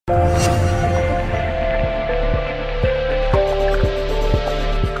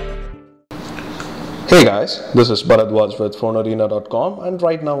Hey guys, this is Bharadwaj with FoneArena.com, and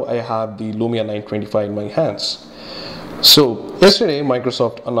right now I have the Lumia 925 in my hands. So yesterday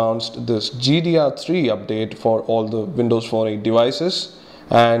Microsoft announced this GDR3 update for all the Windows Phone 8 devices,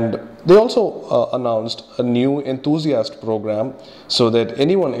 and they also announced a new enthusiast program so that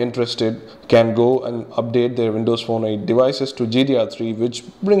anyone interested can go and update their Windows Phone 8 devices to GDR3, which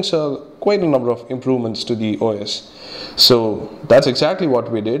brings quite a number of improvements to the OS. So that's exactly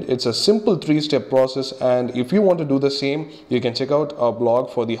what we did. It's a simple three-step process, and if you want to do the same, you can check out our blog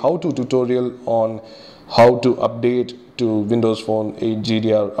for the how-to tutorial on how to update to Windows Phone 8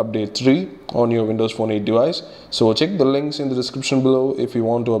 GDR Update 3 on your Windows Phone 8 device. So check the links in the description below if you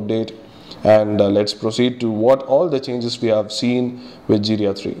want to update, and let's proceed to what all the changes we have seen with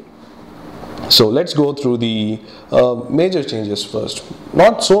GDR3. So let's go through the major changes first.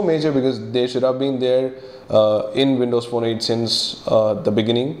 Not so major because they should have been there in Windows Phone 8 since the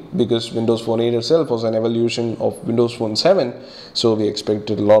beginning, because Windows Phone 8 itself was an evolution of Windows Phone 7, so we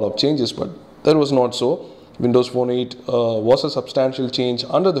expected a lot of changes, but that was not so. Windows Phone 8 was a substantial change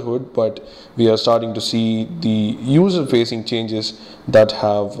under the hood, but we are starting to see the user-facing changes that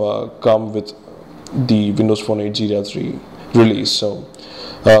have come with the Windows Phone 8 GDR3 release. So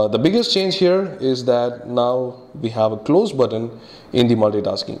the biggest change here is that now we have a close button in the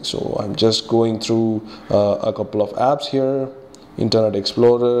multitasking. So I'm just going through a couple of apps here, Internet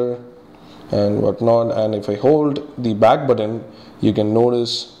Explorer and whatnot, and if I hold the back button, you can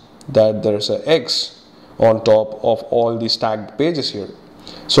notice that there's an X on top of all the stacked pages here.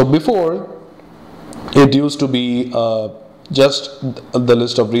 So before, it used to be just the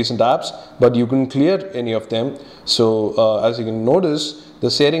list of recent apps, but you can clear any of them. So as you can notice,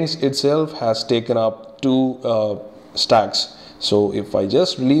 the settings itself has taken up two stacks. So if I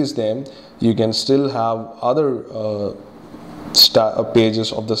just release them, you can still have other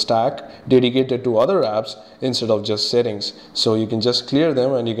pages of the stack dedicated to other apps instead of just settings. So you can just clear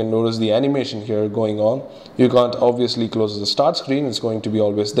them, and you can notice the animation here going on. You can't obviously close the start screen, it's going to be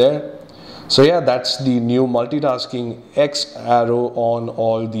always there. So yeah, that's the new multitasking X arrow on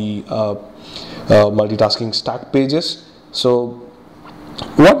all the multitasking stack pages. So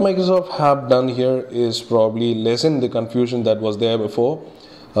what Microsoft have done here is probably lessen the confusion that was there before.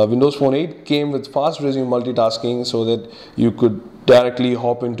 Windows Phone 8 came with fast resume multitasking so that you could directly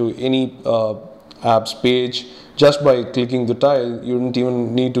hop into any app's page just by clicking the tile. You didn't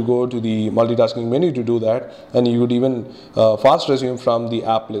even need to go to the multitasking menu to do that, and you would even fast resume from the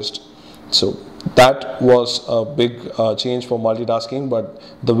app list. So that was a big change for multitasking, but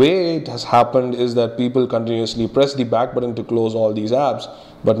the way it has happened is that people continuously press the back button to close all these apps,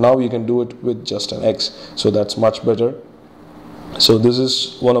 but now you can do it with just an X, so that's much better. So this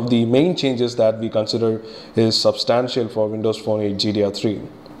is one of the main changes that we consider is substantial for Windows Phone 8 GDR3.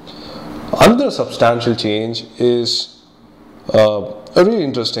 Another substantial change is a really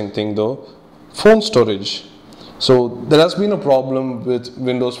interesting thing though, phone storage. So there has been a problem with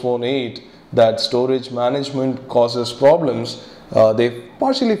Windows Phone 8 that storage management causes problems. They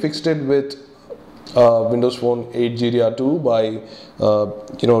partially fixed it with Windows Phone 8 GDR2 by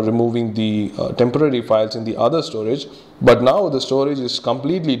removing the temporary files in the other storage, but now the storage is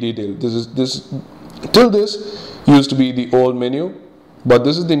completely detailed. This used to be the old menu, but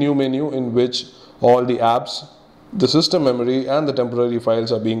this is the new menu in which all the apps, the system memory and the temporary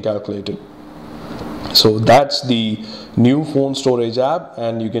files are being calculated. So that's the new phone storage app,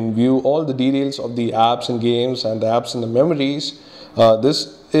 and you can view all the details of the apps and games and the apps and the memories.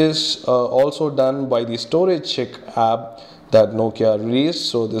 This is also done by the storage check app that Nokia released.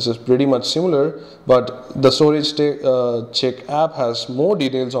 So this is pretty much similar, but the storage check app has more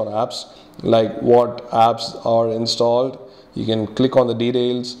details on apps, like what apps are installed. You can click on the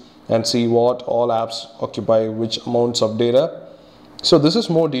details and see what all apps occupy which amounts of data. So this is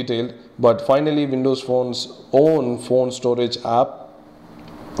more detailed, but finally Windows Phone's own phone storage app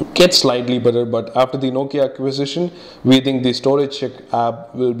gets slightly better. But after the Nokia acquisition, we think the storage check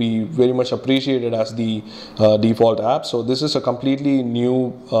app will be very much appreciated as the default app. So this is a completely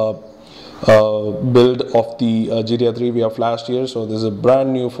new build of the GDR3 we have flashed here. So this is a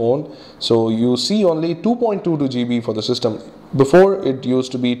brand new phone. So you see only 2.22 GB for the system. Before it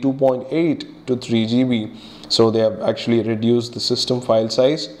used to be 2.8 to 3 GB. So they have actually reduced the system file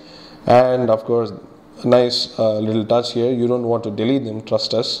size, and of course a nice little touch here, you don't want to delete them,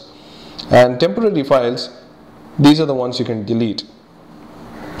 trust us. And temporary files, these are the ones you can delete.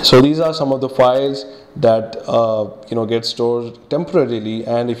 So these are some of the files that get stored temporarily,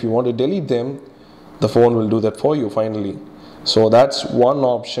 and if you want to delete them, the phone will do that for you finally. So that's one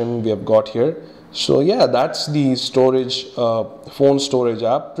option we have got here. So yeah, that's the storage, phone storage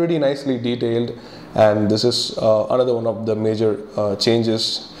app, pretty nicely detailed, and this is another one of the major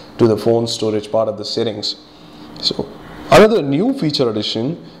changes to the phone storage part of the settings. So another new feature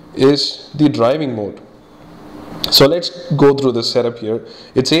addition is the driving mode. So let's go through the setup here.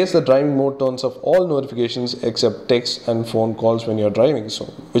 It says the driving mode turns off all notifications except text and phone calls when you're driving, so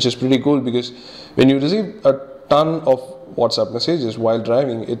which is pretty cool, because when you receive a ton of WhatsApp messages while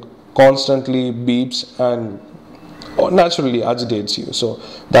driving, it constantly beeps and naturally agitates you. So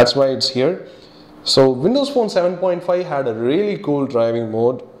that's why it's here. So Windows Phone 7.5 had a really cool driving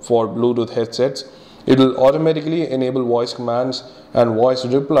mode for Bluetooth headsets. It will automatically enable voice commands and voice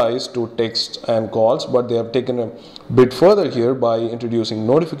replies to text and calls, but they have taken a bit further here by introducing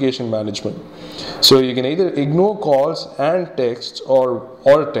notification management. So you can either ignore calls and texts or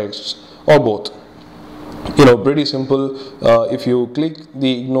texts or both. You know, pretty simple. If you click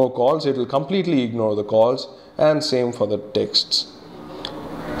the ignore calls, it will completely ignore the calls, and same for the texts.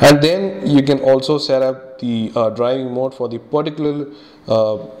 And then you can also set up the driving mode for the particular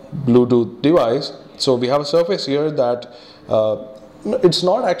Bluetooth device. So we have a surface here that it's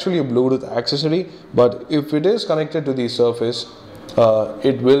not actually a Bluetooth accessory, but if it is connected to the surface,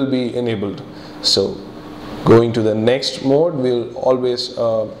 it will be enabled. So going to the next mode, we'll always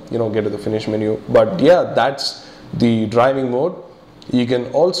get to the finish menu. But yeah, that's the driving mode. You can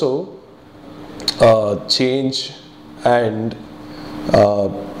also change and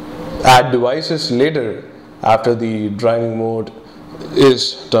add devices later after the driving mode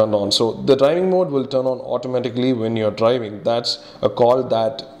is turned on. So the driving mode will turn on automatically when you're driving. That's a call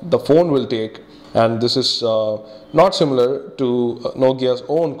that the phone will take, and this is not similar to Nokia's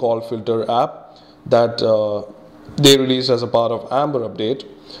own call filter app that they released as a part of Amber update.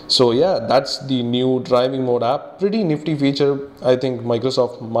 So yeah, that's the new driving mode app. Pretty nifty feature. I think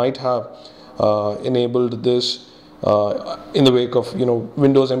Microsoft might have enabled this in the wake of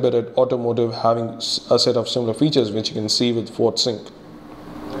Windows Embedded Automotive having a set of similar features, which you can see with FoneSync.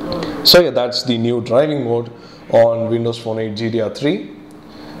 So yeah, that's the new driving mode on Windows Phone 8 GDR3.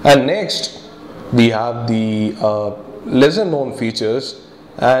 And next we have the lesser known features,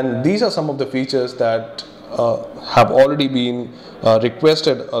 and these are some of the features that have already been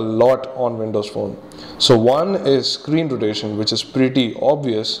requested a lot on Windows Phone. So one is screen rotation, which is pretty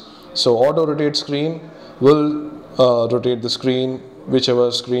obvious. So auto rotate screen will rotate the screen,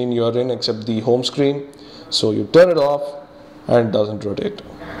 whichever screen you are in except the home screen. So you turn it off and it doesn't rotate.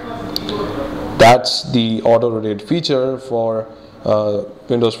 That's the auto rotate feature for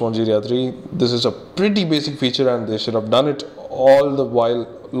Windows Phone GDR3. This is a pretty basic feature, and they should have done it all the while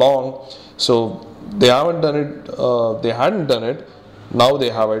long. So they haven't done it. They hadn't done it. Now they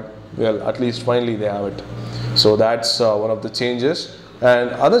have it. Well, at least finally they have it. So that's one of the changes.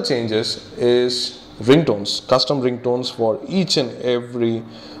 And other changes is ringtones, custom ringtones for each and every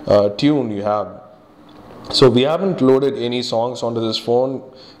tune you have. So we haven't loaded any songs onto this phone,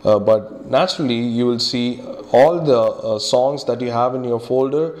 but naturally you will see all the songs that you have in your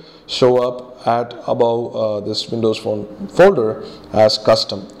folder show up at above this Windows Phone folder as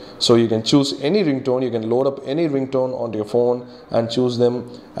custom. So you can choose any ringtone, you can load up any ringtone onto your phone and choose them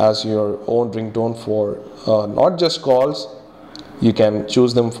as your own ringtone for not just calls. You can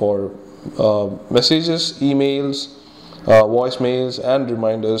choose them for messages, emails, voicemails and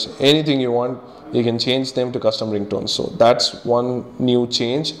reminders, anything you want. You can change them to custom ringtones. So that's one new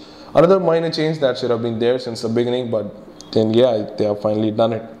change. Another minor change that should have been there since the beginning, but then yeah, they have finally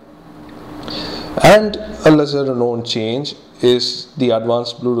done it. And a lesser known change is the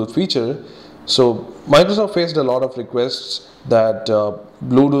advanced Bluetooth feature. So Microsoft faced a lot of requests that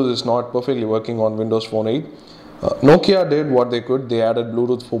Bluetooth is not perfectly working on Windows Phone 8. Nokia did what they could. They added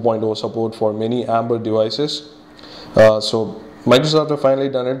Bluetooth 4.0 support for many Amber devices. So Microsoft have finally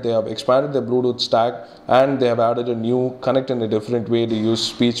done it. They have expanded the Bluetooth stack, and they have added a new connect in a different way to use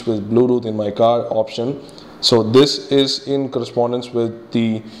speech with Bluetooth in my car option. So this is in correspondence with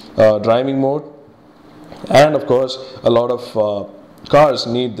the driving mode, and of course a lot of cars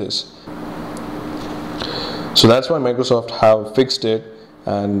need this. So that's why Microsoft have fixed it,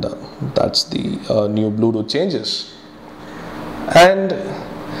 and that's the new Bluetooth changes. And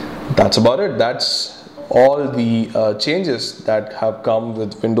that's about it. That's all the changes that have come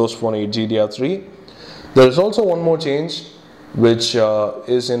with Windows Phone 8 GDR3. There is also one more change, which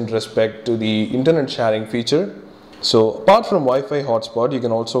is in respect to the internet sharing feature. So apart from Wi-Fi hotspot, you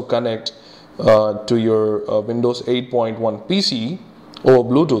can also connect to your Windows 8.1 PC over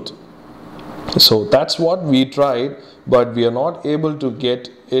Bluetooth. So that's what we tried, but we are not able to get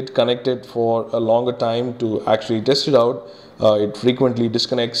it connected for a longer time to actually test it out. It frequently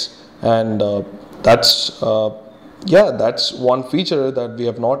disconnects, and that's one feature that we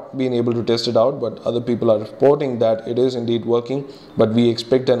have not been able to test it out, but other people are reporting that it is indeed working. But we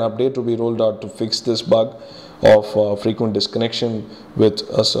expect an update to be rolled out to fix this bug of frequent disconnection with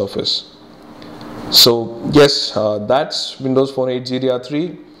a surface. So yes, that's Windows Phone 8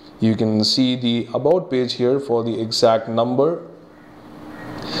 GDR3. You can see the about page here for the exact number.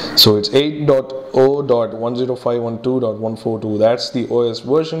 So it's 8.0.10512.142. that's the OS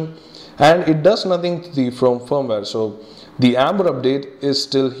version, and it does nothing to the firmware. So the Amber update is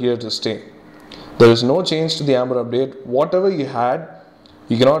still here to stay. There is no change to the Amber update. Whatever you had,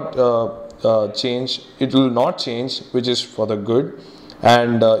 you cannot change. It will not change, which is for the good.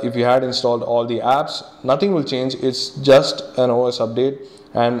 And if you had installed all the apps, nothing will change. It's just an OS update,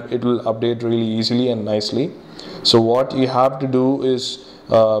 and it will update really easily and nicely. So what you have to do is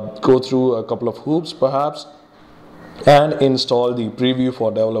go through a couple of hoops perhaps, and install the preview for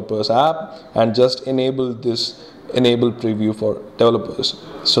developers app, and just enable preview for developers.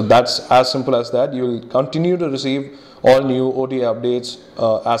 So that's as simple as that. You will continue to receive all new OTA updates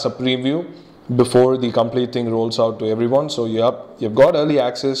as a preview before the complete thing rolls out to everyone. So you've got early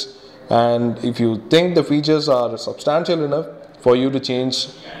access, and if you think the features are substantial enough for you to change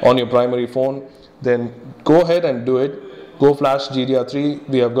on your primary phone, then go ahead and do it. Go flash GDR3.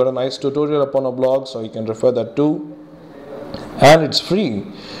 We have got a nice tutorial upon our blog, so you can refer that too, and it's free.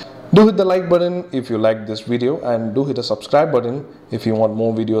 Do hit the like button if you like this video, and do hit the subscribe button if you want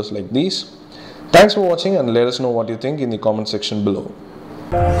more videos like these. Thanks for watching, and let us know what you think in the comment section below.